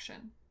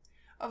selection.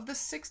 Of the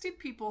 60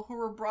 people who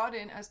were brought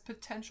in as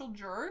potential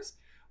jurors,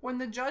 when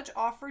the judge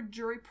offered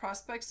jury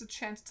prospects a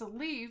chance to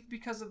leave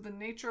because of the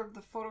nature of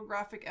the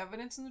photographic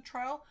evidence in the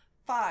trial,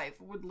 5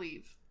 would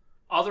leave.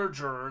 Other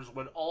jurors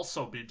would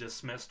also be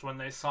dismissed when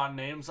they saw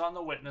names on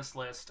the witness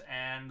list,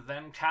 and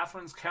then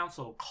Catherine's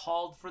counsel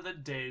called for the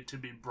day to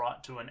be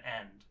brought to an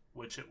end,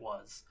 which it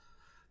was.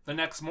 The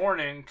next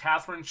morning,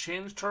 Catherine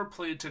changed her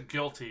plea to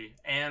guilty,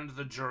 and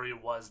the jury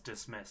was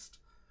dismissed.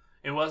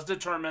 It was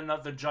determined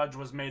that the judge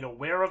was made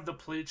aware of the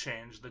plea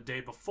change the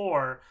day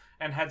before,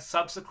 and had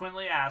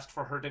subsequently asked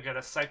for her to get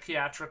a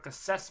psychiatric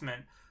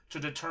assessment to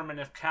determine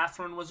if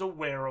Catherine was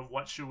aware of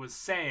what she was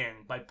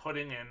saying by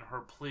putting in her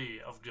plea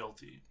of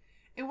guilty.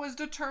 It was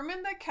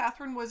determined that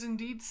Catherine was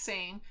indeed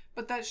sane,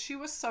 but that she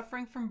was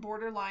suffering from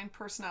borderline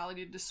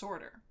personality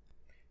disorder.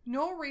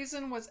 No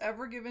reason was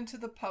ever given to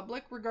the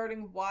public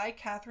regarding why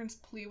Catherine's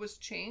plea was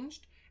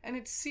changed, and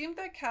it seemed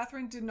that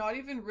Catherine did not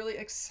even really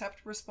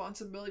accept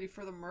responsibility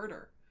for the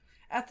murder.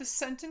 At the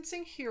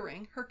sentencing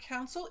hearing, her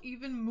counsel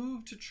even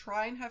moved to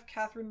try and have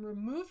Catherine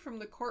removed from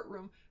the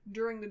courtroom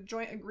during the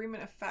joint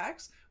agreement of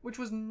facts, which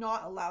was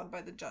not allowed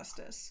by the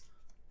justice.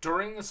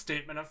 During the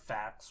statement of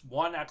facts,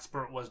 one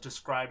expert was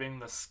describing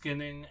the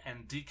skinning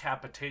and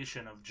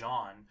decapitation of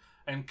John,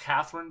 and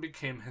Catherine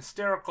became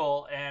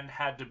hysterical and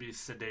had to be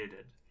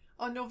sedated.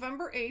 On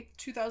November 8,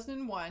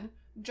 2001,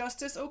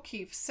 Justice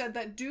O'Keefe said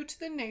that due to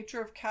the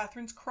nature of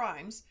Catherine's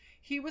crimes,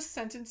 he was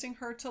sentencing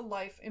her to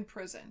life in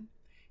prison.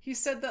 He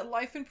said that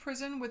life in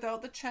prison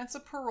without the chance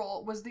of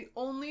parole was the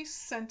only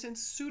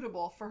sentence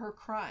suitable for her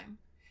crime.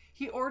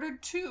 He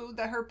ordered, too,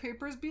 that her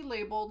papers be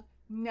labeled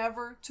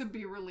 "never to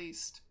be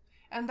released."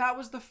 And that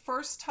was the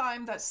first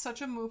time that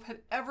such a move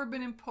had ever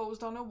been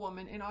imposed on a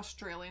woman in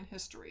Australian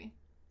history.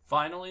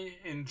 Finally,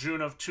 in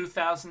June of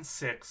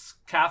 2006,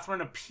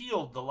 Catherine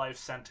appealed the life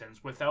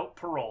sentence without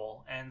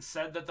parole and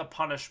said that the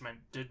punishment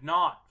did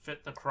not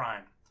fit the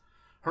crime.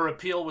 Her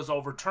appeal was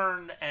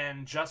overturned,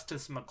 and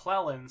Justice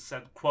McClellan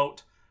said,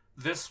 quote,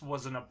 "This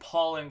was an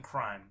appalling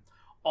crime,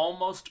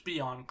 almost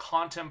beyond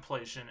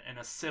contemplation in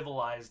a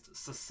civilized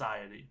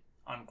society,"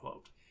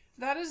 unquote.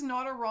 That is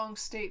not a wrong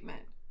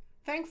statement.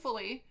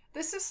 Thankfully,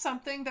 this is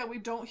something that we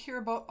don't hear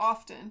about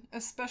often,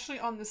 especially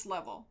on this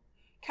level.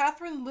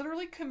 Catherine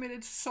literally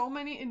committed so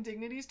many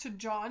indignities to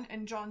John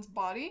and John's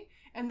body,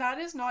 and that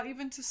is not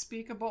even to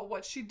speak about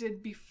what she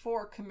did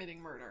before committing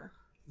murder.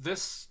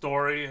 This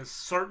story is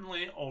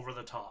certainly over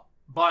the top,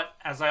 but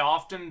as I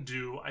often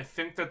do, I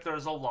think that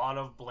there's a lot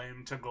of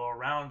blame to go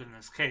around in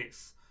this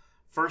case.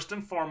 First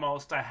and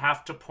foremost, I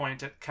have to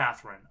point at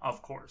Catherine,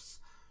 of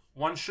course.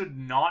 One should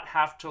not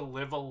have to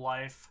live a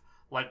life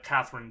like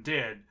Catherine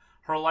did.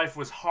 Her life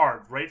was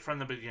hard right from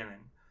the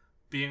beginning.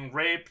 Being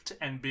raped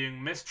and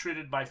being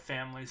mistreated by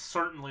family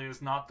certainly is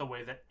not the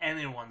way that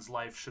anyone's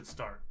life should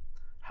start.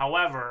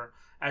 However,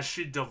 as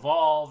she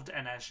devolved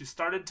and as she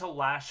started to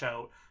lash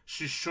out,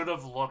 she should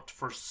have looked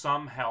for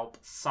some help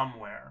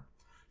somewhere.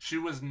 She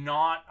was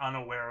not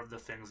unaware of the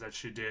things that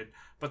she did,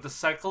 but the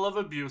cycle of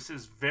abuse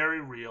is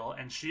very real,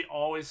 and she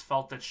always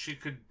felt that she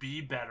could be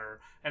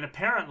better, and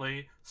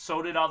apparently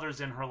so did others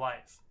in her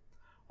life.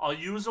 I'll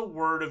use a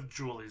word of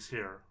Julie's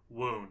here,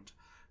 wound.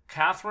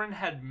 Catherine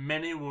had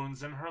many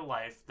wounds in her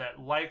life that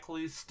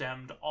likely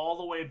stemmed all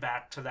the way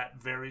back to that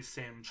very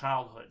same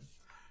childhood.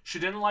 She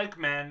didn't like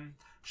men,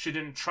 she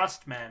didn't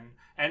trust men,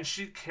 and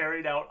she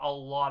carried out a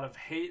lot of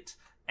hate,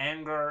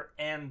 anger,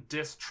 and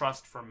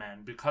distrust for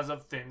men because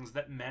of things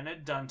that men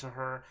had done to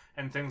her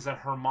and things that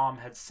her mom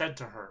had said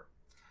to her.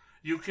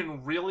 You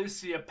can really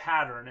see a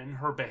pattern in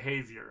her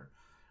behavior.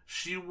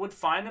 She would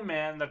find a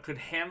man that could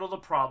handle the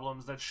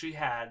problems that she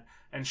had,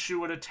 and she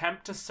would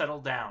attempt to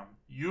settle down,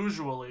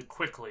 usually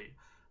quickly.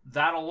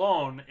 That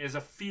alone is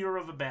a fear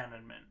of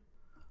abandonment.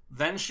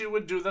 Then she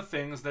would do the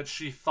things that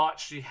she thought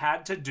she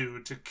had to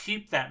do to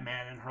keep that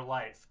man in her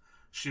life.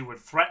 She would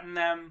threaten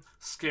them,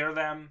 scare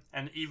them,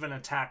 and even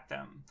attack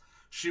them.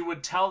 She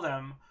would tell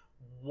them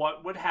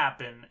what would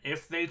happen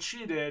if they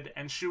cheated,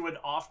 and she would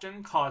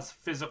often cause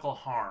physical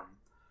harm.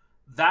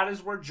 that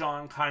is where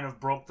John kind of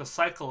broke the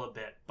cycle a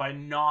bit by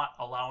not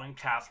allowing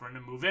Catherine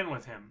to move in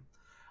with him.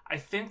 I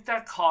think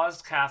that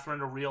caused Catherine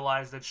to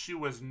realize that she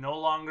was no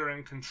longer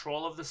in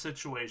control of the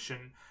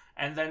situation,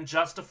 and then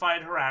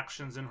justified her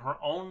actions in her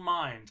own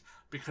mind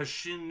because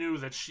she knew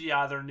that she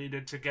either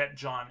needed to get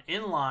John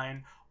in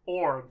line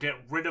or get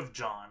rid of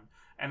John.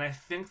 And I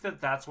think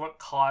that that's what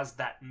caused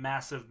that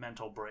massive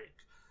mental break.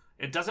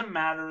 It doesn't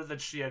matter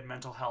that she had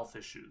mental health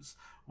issues.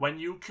 When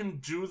you can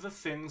do the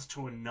things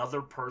to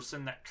another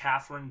person that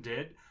Catherine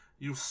did,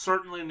 you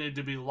certainly need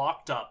to be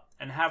locked up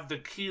and have the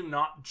key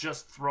not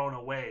just thrown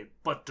away,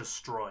 but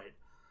destroyed.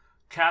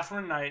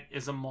 Catherine Knight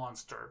is a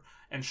monster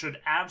and should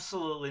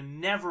absolutely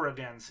never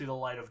again see the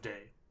light of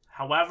day.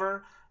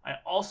 However, I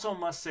also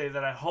must say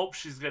that I hope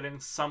she's getting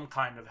some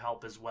kind of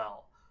help as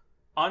well.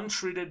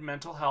 Untreated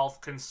mental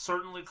health can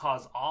certainly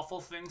cause awful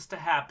things to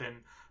happen,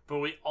 but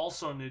we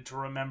also need to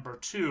remember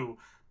too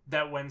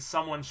that when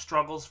someone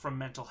struggles from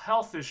mental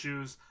health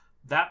issues,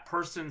 that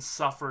person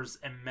suffers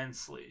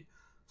immensely.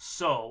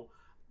 So,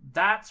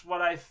 that's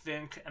what I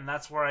think, and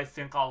that's where I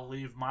think I'll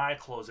leave my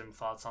closing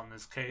thoughts on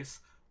this case.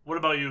 What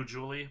about you,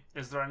 Julie?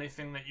 Is there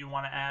anything that you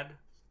want to add?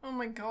 Oh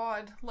my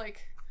god, like,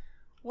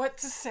 what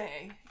to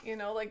say? You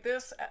know, like,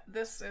 this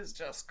is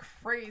just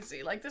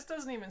crazy. Like, this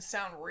doesn't even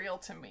sound real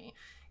to me.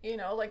 You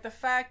know, like, the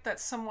fact that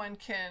someone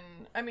can...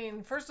 I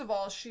mean, first of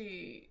all,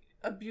 she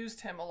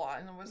abused him a lot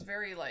and was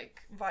very,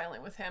 like,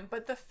 violent with him.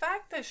 But the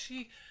fact that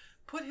she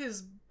put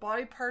his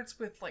body parts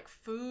with, like,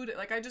 food,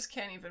 like, I just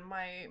can't even...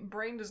 My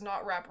brain does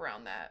not wrap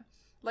around that.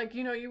 Like,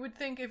 you know, you would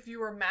think if you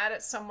were mad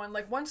at someone,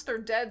 like, once they're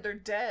dead, they're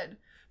dead.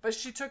 But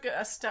she took it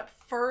a step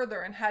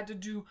further and had to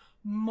do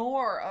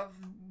more of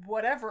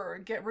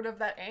whatever, get rid of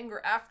that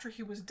anger after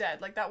he was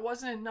dead. Like, that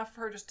wasn't enough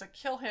for her just to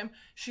kill him.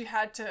 She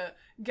had to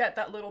get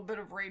that little bit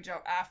of rage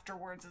out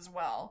afterwards as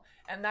well.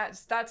 And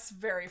that's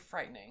very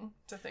frightening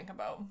to think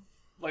about.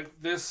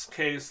 Like, this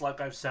case,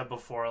 like I've said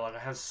before, like,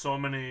 it has so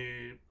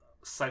many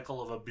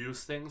cycle of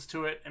abuse things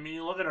to it. I mean,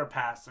 you look at her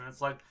past and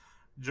it's like,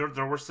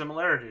 there were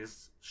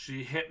similarities.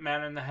 She hit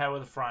men in the head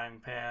with a frying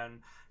pan.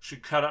 She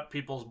cut up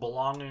people's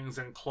belongings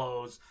and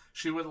clothes.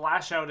 She would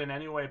lash out in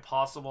any way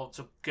possible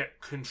to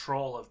get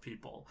control of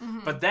people. Mm-hmm.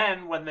 But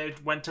then when they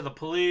went to the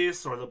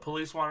police or the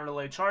police wanted to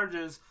lay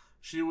charges,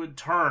 she would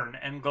turn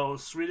and go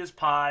sweet as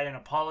pie and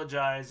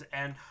apologize.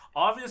 And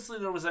obviously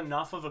there was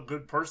enough of a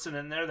good person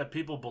in there that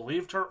people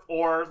believed her.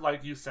 Or,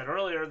 like you said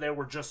earlier, they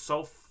were just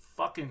so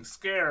fucking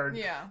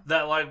scared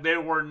that, like, they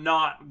were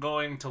not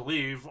going to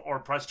leave or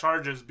press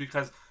charges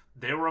because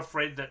they were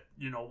afraid that,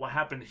 you know, what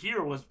happened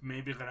here was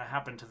maybe going to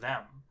happen to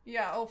them.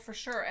 Yeah, oh, for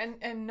sure.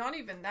 And not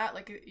even that,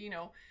 like, you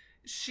know,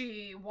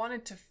 she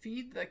wanted to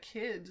feed the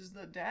kids,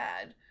 the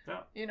dad.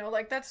 Yeah. You know,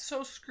 like, that's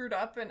so screwed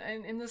up.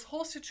 And in this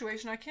whole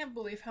situation, I can't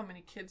believe how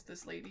many kids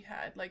this lady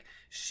had. Like,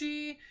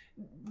 she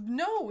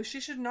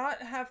should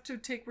not have to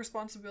take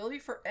responsibility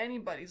for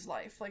anybody's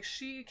life. Like,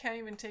 she can't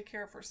even take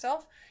care of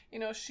herself. You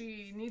know,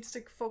 she needs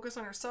to focus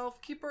on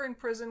herself, keep her in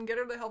prison, get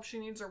her the help she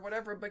needs or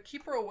whatever, but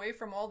keep her away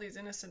from all these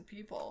innocent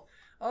people.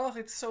 Oh,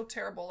 it's so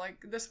terrible. Like,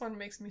 this one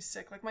makes me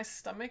sick. Like, my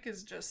stomach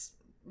is just...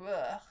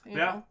 ugh, you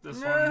know?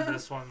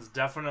 This one's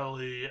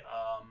definitely...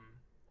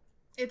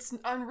 It's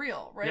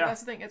unreal, right? Yeah.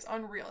 That's the thing. It's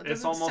unreal. It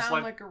doesn't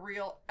sound like a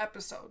real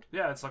episode.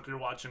 Yeah, it's like you're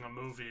watching a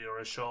movie or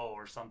a show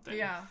or something.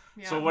 Yeah.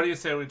 So what do you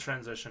say we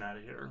transition out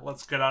of here?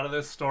 Let's get out of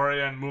this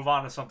story and move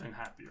on to something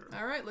happier.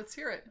 All right, let's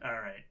hear it. All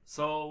right.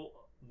 So,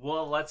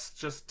 well, let's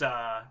just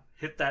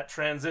hit that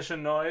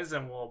transition noise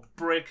and we'll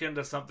break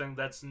into something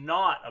that's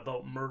not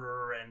about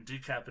murder and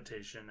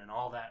decapitation and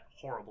all that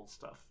horrible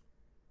stuff.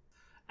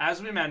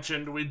 As we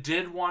mentioned, we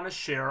did want to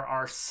share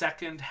our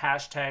second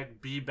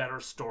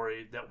 #BeBetterStory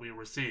story that we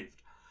received.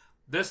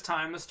 This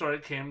time the story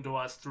came to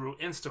us through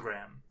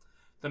Instagram.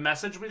 The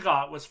message we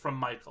got was from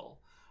Michael.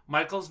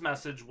 Michael's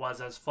message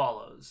was as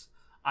follows.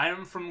 I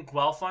am from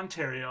Guelph,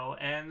 Ontario,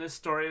 and this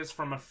story is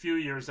from a few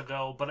years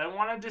ago, but I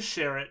wanted to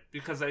share it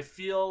because I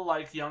feel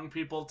like young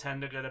people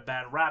tend to get a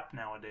bad rap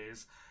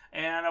nowadays,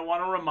 and I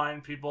want to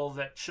remind people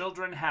that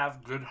children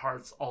have good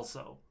hearts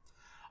also.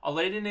 A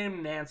lady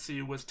named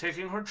Nancy was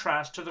taking her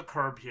trash to the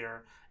curb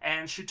here,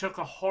 and she took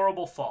a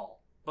horrible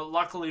fall. But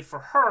luckily for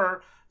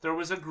her, there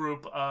was a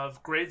group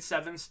of grade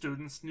 7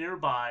 students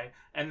nearby,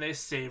 and they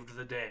saved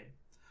the day.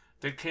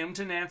 They came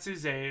to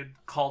Nancy's aid,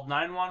 called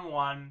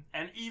 911,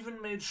 and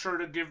even made sure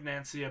to give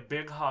Nancy a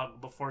big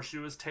hug before she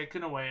was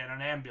taken away in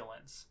an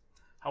ambulance.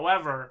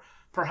 However,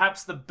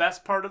 perhaps the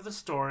best part of the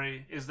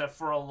story is that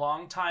for a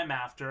long time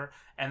after,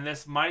 and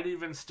this might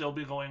even still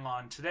be going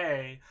on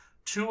today,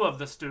 2 of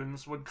the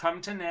students would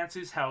come to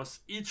Nancy's house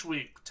each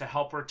week to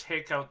help her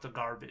take out the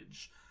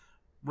garbage.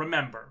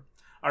 Remember,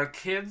 our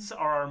kids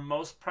are our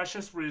most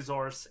precious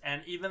resource,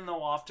 and even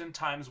though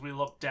oftentimes we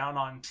look down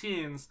on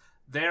teens,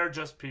 they're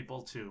just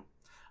people too.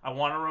 I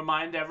want to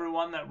remind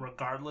everyone that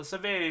regardless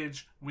of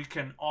age, we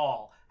can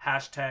all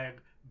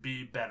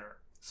 #BeBetter.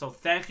 So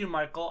thank you,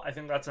 Michael. I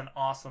think that's an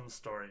awesome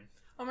story.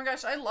 Oh my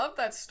gosh, I love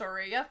that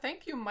story. Yeah,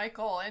 thank you,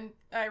 Michael. And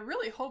I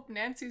really hope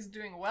Nancy's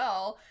doing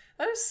well.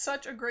 That is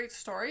such a great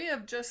story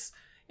of just,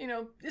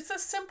 it's a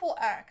simple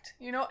act,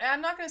 and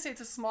I'm not going to say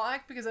it's a small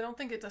act because I don't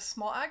think it's a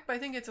small act, but I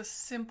think it's a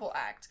simple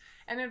act.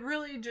 And it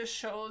really just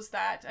shows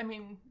that,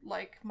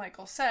 like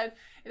Michael said,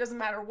 it doesn't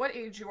matter what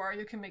age you are,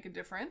 you can make a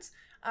difference.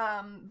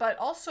 But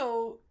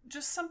also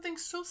just something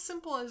so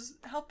simple as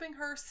helping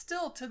her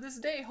still to this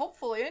day,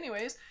 hopefully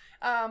anyways,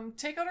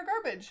 take out her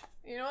garbage.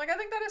 I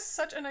think that is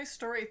such a nice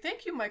story.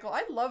 Thank you, Michael.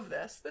 I love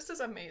this. This is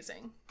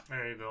amazing.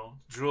 There you go.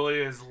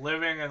 Julie is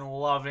living and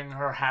loving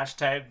her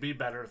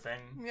 #BeBetter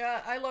thing.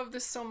 Yeah, I love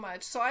this so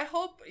much. So I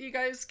hope you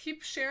guys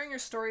keep sharing your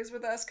stories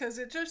with us, because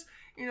it just,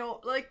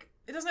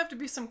 it doesn't have to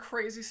be some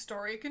crazy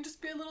story. It can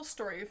just be a little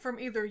story from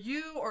either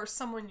you or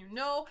someone you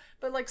know,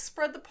 but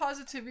spread the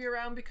positivity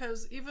around,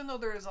 because even though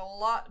there is a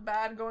lot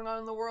bad going on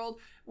in the world,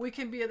 we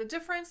can be the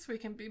difference, we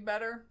can be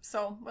better.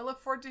 So I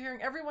look forward to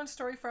hearing everyone's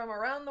story from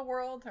around the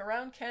world,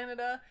 around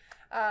Canada.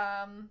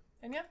 And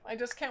yeah, I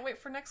just can't wait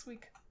for next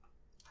week.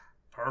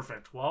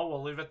 Perfect. Well,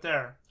 we'll leave it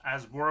there.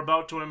 As we're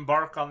about to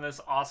embark on this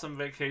awesome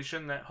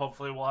vacation that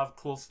hopefully we'll have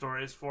cool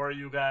stories for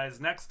you guys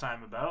next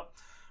time about,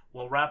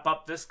 we'll wrap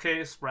up this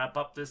case, wrap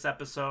up this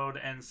episode,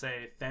 and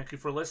say thank you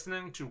for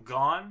listening to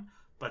Gone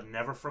But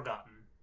Never Forgotten.